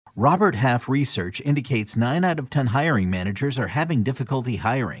Robert Half research indicates 9 out of 10 hiring managers are having difficulty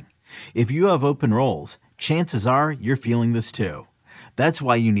hiring. If you have open roles, chances are you're feeling this too. That's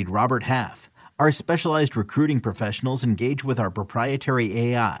why you need Robert Half. Our specialized recruiting professionals engage with our proprietary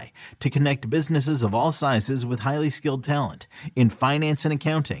AI to connect businesses of all sizes with highly skilled talent in finance and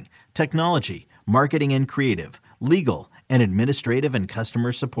accounting, technology, marketing and creative, legal, and administrative and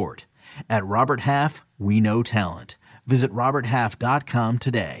customer support. At Robert Half, we know talent. Visit roberthalf.com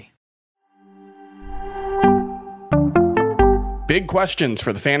today. Big questions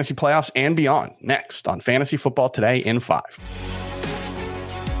for the fantasy playoffs and beyond. Next on Fantasy Football Today in 5.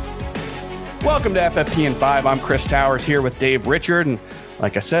 Welcome to FFT in 5. I'm Chris Towers here with Dave Richard. And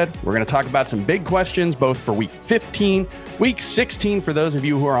like I said, we're going to talk about some big questions, both for week 15, week 16 for those of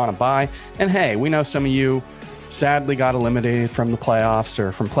you who are on a bye. And hey, we know some of you sadly got eliminated from the playoffs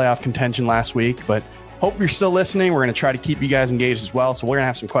or from playoff contention last week, but hope you're still listening. We're going to try to keep you guys engaged as well. So we're going to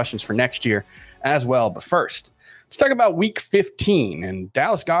have some questions for next year as well. But first, let's talk about week 15. And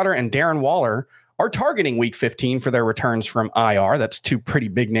Dallas Goedert and Darren Waller are targeting week 15 for their returns from IR. That's two pretty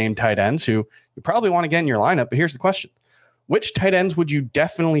big name tight ends who you probably want to get in your lineup. But here's the question. Which tight ends would you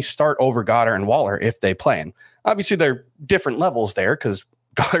definitely start over Goedert and Waller if they play? And obviously, they're different levels there because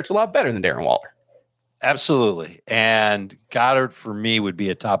Goddard's a lot better than Darren Waller. Absolutely. And Goedert, for me, would be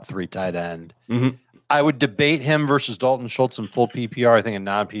a top 3 tight end. Mm-hmm. I would debate him versus Dalton Schultz in full PPR. I think in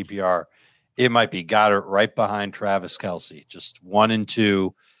non-PPR, it might be Goedert right behind Travis Kelce. Just 1 and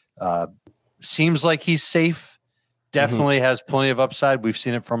 2. Seems like he's safe. Definitely has plenty of upside. We've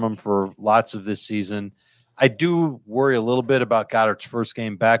seen it from him for lots of this season. I do worry a little bit about Goddard's first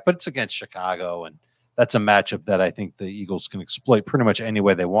game back, but it's against Chicago, and that's a matchup that I think the Eagles can exploit pretty much any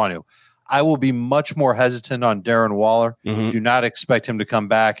way they want to. I will be much more hesitant on Darren Waller. Do not expect him to come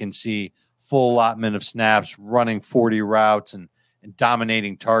back and see full allotment of snaps, running 40 routes and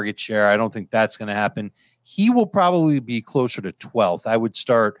dominating target share. I don't think that's going to happen. He will probably be closer to 12th. I would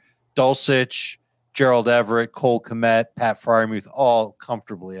start Dulcich, Gerald Everett, Cole Kmet, Pat Freiermuth, all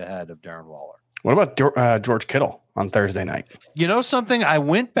comfortably ahead of Darren Waller. What about George Kittle on Thursday night? You know something? I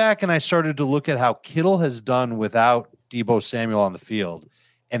went back and I started to look at how Kittle has done without Deebo Samuel on the field,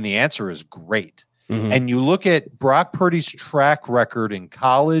 and the answer is great. And you look at Brock Purdy's track record in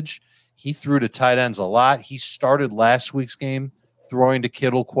college, he threw to tight ends a lot. He started last week's game throwing to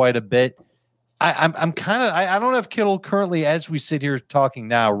Kittle quite a bit. I don't have Kittle currently, as we sit here talking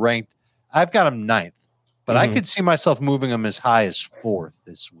now, ranked. I've got him 9th, but I could see myself moving him as high as 4th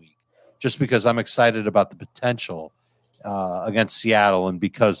this week, just because I'm excited about the potential against Seattle and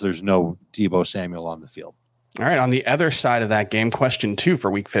because there's no Deebo Samuel on the field. All right, on the other side of that game, question 2 for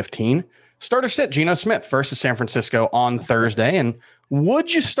week 15. Starter sit Geno Smith versus San Francisco on Thursday. And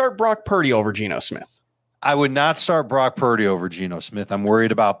would you start Brock Purdy over Geno Smith? I would not start Brock Purdy over Geno Smith. I'm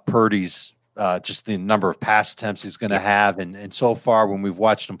worried about Purdy's just the number of pass attempts he's going to have. And so far, when we've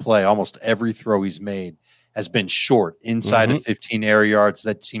watched him play, almost every throw he's made has been short, inside of 15 air yards.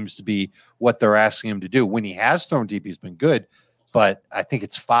 That seems to be what they're asking him to do. When he has thrown deep, he's been good. But I think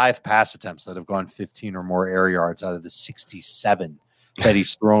it's 5 pass attempts that have gone 15 or more air yards out of the 67 that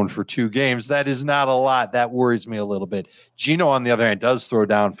he's thrown for 2 games. That is not a lot. That worries me a little bit. Geno, on the other hand, does throw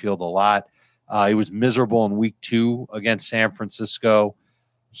downfield a lot. He was miserable in week 2 against San Francisco.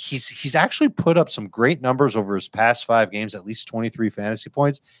 He's actually put up some great numbers over his past 5 games, at least 23 fantasy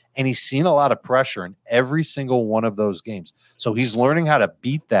points, and he's seen a lot of pressure in every single one of those games. So he's learning how to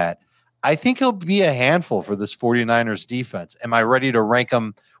beat that. I think he'll be a handful for this 49ers defense. Am I ready to rank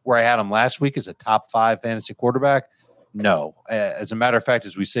him where I had him last week as a top 5 fantasy quarterback? No. As a matter of fact,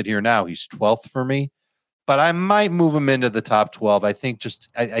 as we sit here now, he's 12th for me, but I might move him into the top 12. I think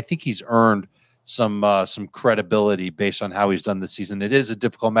he's earned some credibility based on how he's done this season. It is a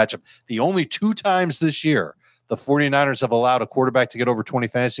difficult matchup. The only 2 times this year the 49ers have allowed a quarterback to get over 20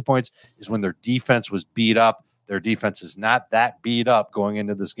 fantasy points is when their defense was beat up. Their defense is not that beat up going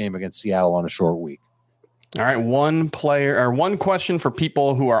into this game against Seattle on a short week. All right, one question for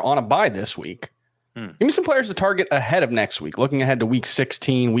people who are on a bye this week. Give me some players to target ahead of next week, looking ahead to week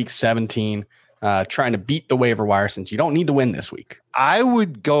 16, week 17, trying to beat the waiver wire since you don't need to win this week. I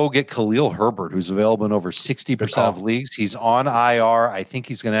would go get Khalil Herbert, who's available in over 60% of leagues. He's on IR. I think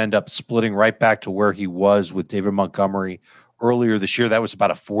he's going to end up splitting right back to where he was with David Montgomery earlier this year. That was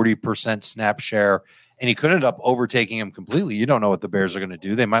about a 40% snap share, and he could end up overtaking him completely. You don't know what the Bears are going to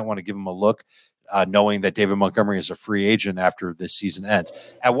do. They might want to give him a look, knowing that David Montgomery is a free agent after this season ends.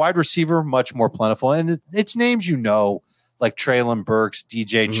 At wide receiver, much more plentiful, and it's names like Treylon Burks,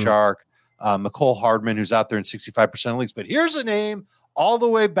 DJ Chark, McCole Hardman, who's out there in 65% of leagues. But here's a name all the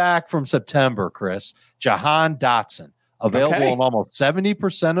way back from September, Chris. Jahan Dotson, Available in almost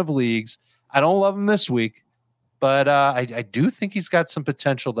 70% of leagues. I don't love him this week, but I do think he's got some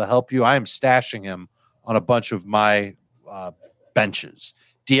potential to help you. I am stashing him on a bunch of my benches.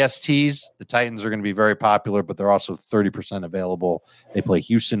 DSTs, the Titans are going to be very popular, but they're also 30% available. They play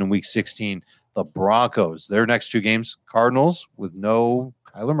Houston in week 16. The Broncos, their next two games, Cardinals with no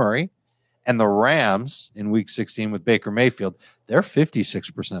Kyler Murray, and the Rams in week 16 with Baker Mayfield. They're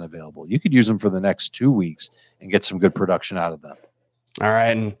 56% available. You could use them for the next 2 weeks and get some good production out of them. All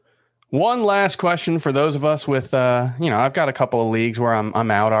right. And one last question for those of us with, I've got a couple of leagues where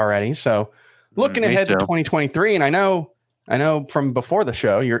I'm out already. So looking ahead to 2023, and I know from before the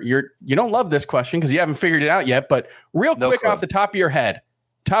show, you don't love this question because you haven't figured it out yet, but real quick off the top of your head,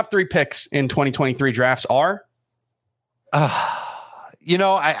 top 3 picks in 2023 drafts are?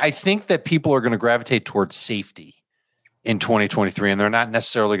 I think that people are going to gravitate towards safety in 2023, and they're not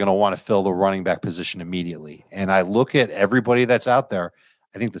necessarily going to want to fill the running back position immediately. And I look at everybody that's out there.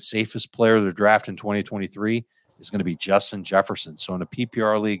 I think the safest player to draft in 2023 is going to be Justin Jefferson. So in a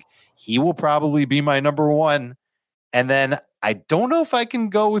PPR league, he will probably be my number 1. And then I don't know if I can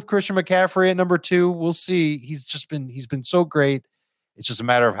go with Christian McCaffrey at number 2. We'll see. He's been so great. It's just a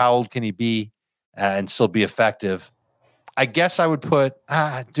matter of how old can he be and still be effective. I guess I would put,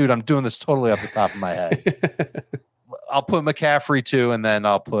 I'm doing this totally off the top of my head. I'll put McCaffrey 2, and then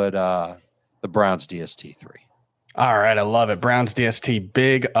I'll put the Browns DST 3. All right. I love it. Browns DST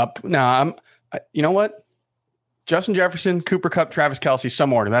big up. No, you know what? Justin Jefferson, Cooper Kupp, Travis Kelce,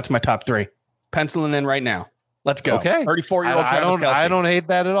 some order. That's my top 3. Penciling in right now. Let's go. Okay. 34-year-old Travis Kelce. I don't hate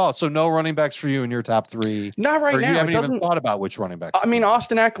that at all. So no running backs for you in your top 3. Not right now. You haven't even thought about which running backs. I mean,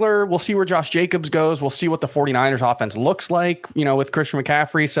 Austin Eckler, we'll see where Josh Jacobs goes. We'll see what the 49ers offense looks like, with Christian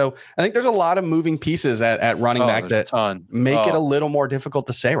McCaffrey. So I think there's a lot of moving pieces at running back that make it a little more difficult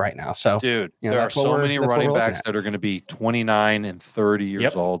to say right now. So, dude, there are so many running backs that are going to be 29 and 30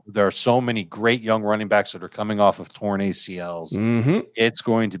 years old. There are so many great young running backs that are coming off of torn ACLs. Mm-hmm. It's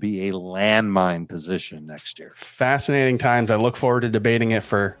going to be a landmine position next year. Fascinating times. I look forward to debating it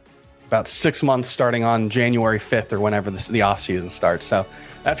for about 6 months starting on January 5th or whenever the offseason starts. So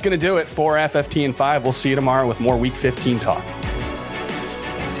that's going to do it for FFT and 5. We'll see you tomorrow with more Week 15 talk.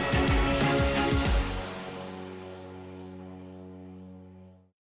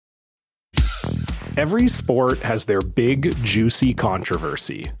 Every sport has their big, juicy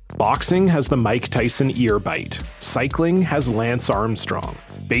controversy. Boxing has the Mike Tyson ear bite. Cycling has Lance Armstrong.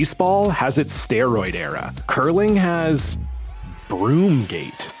 Baseball has its steroid era. Curling has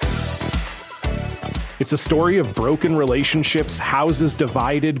Broomgate. It's a story of broken relationships, houses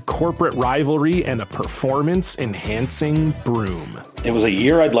divided, corporate rivalry, and a performance-enhancing broom. It was a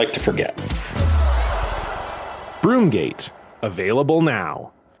year I'd like to forget. Broomgate. Available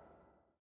now.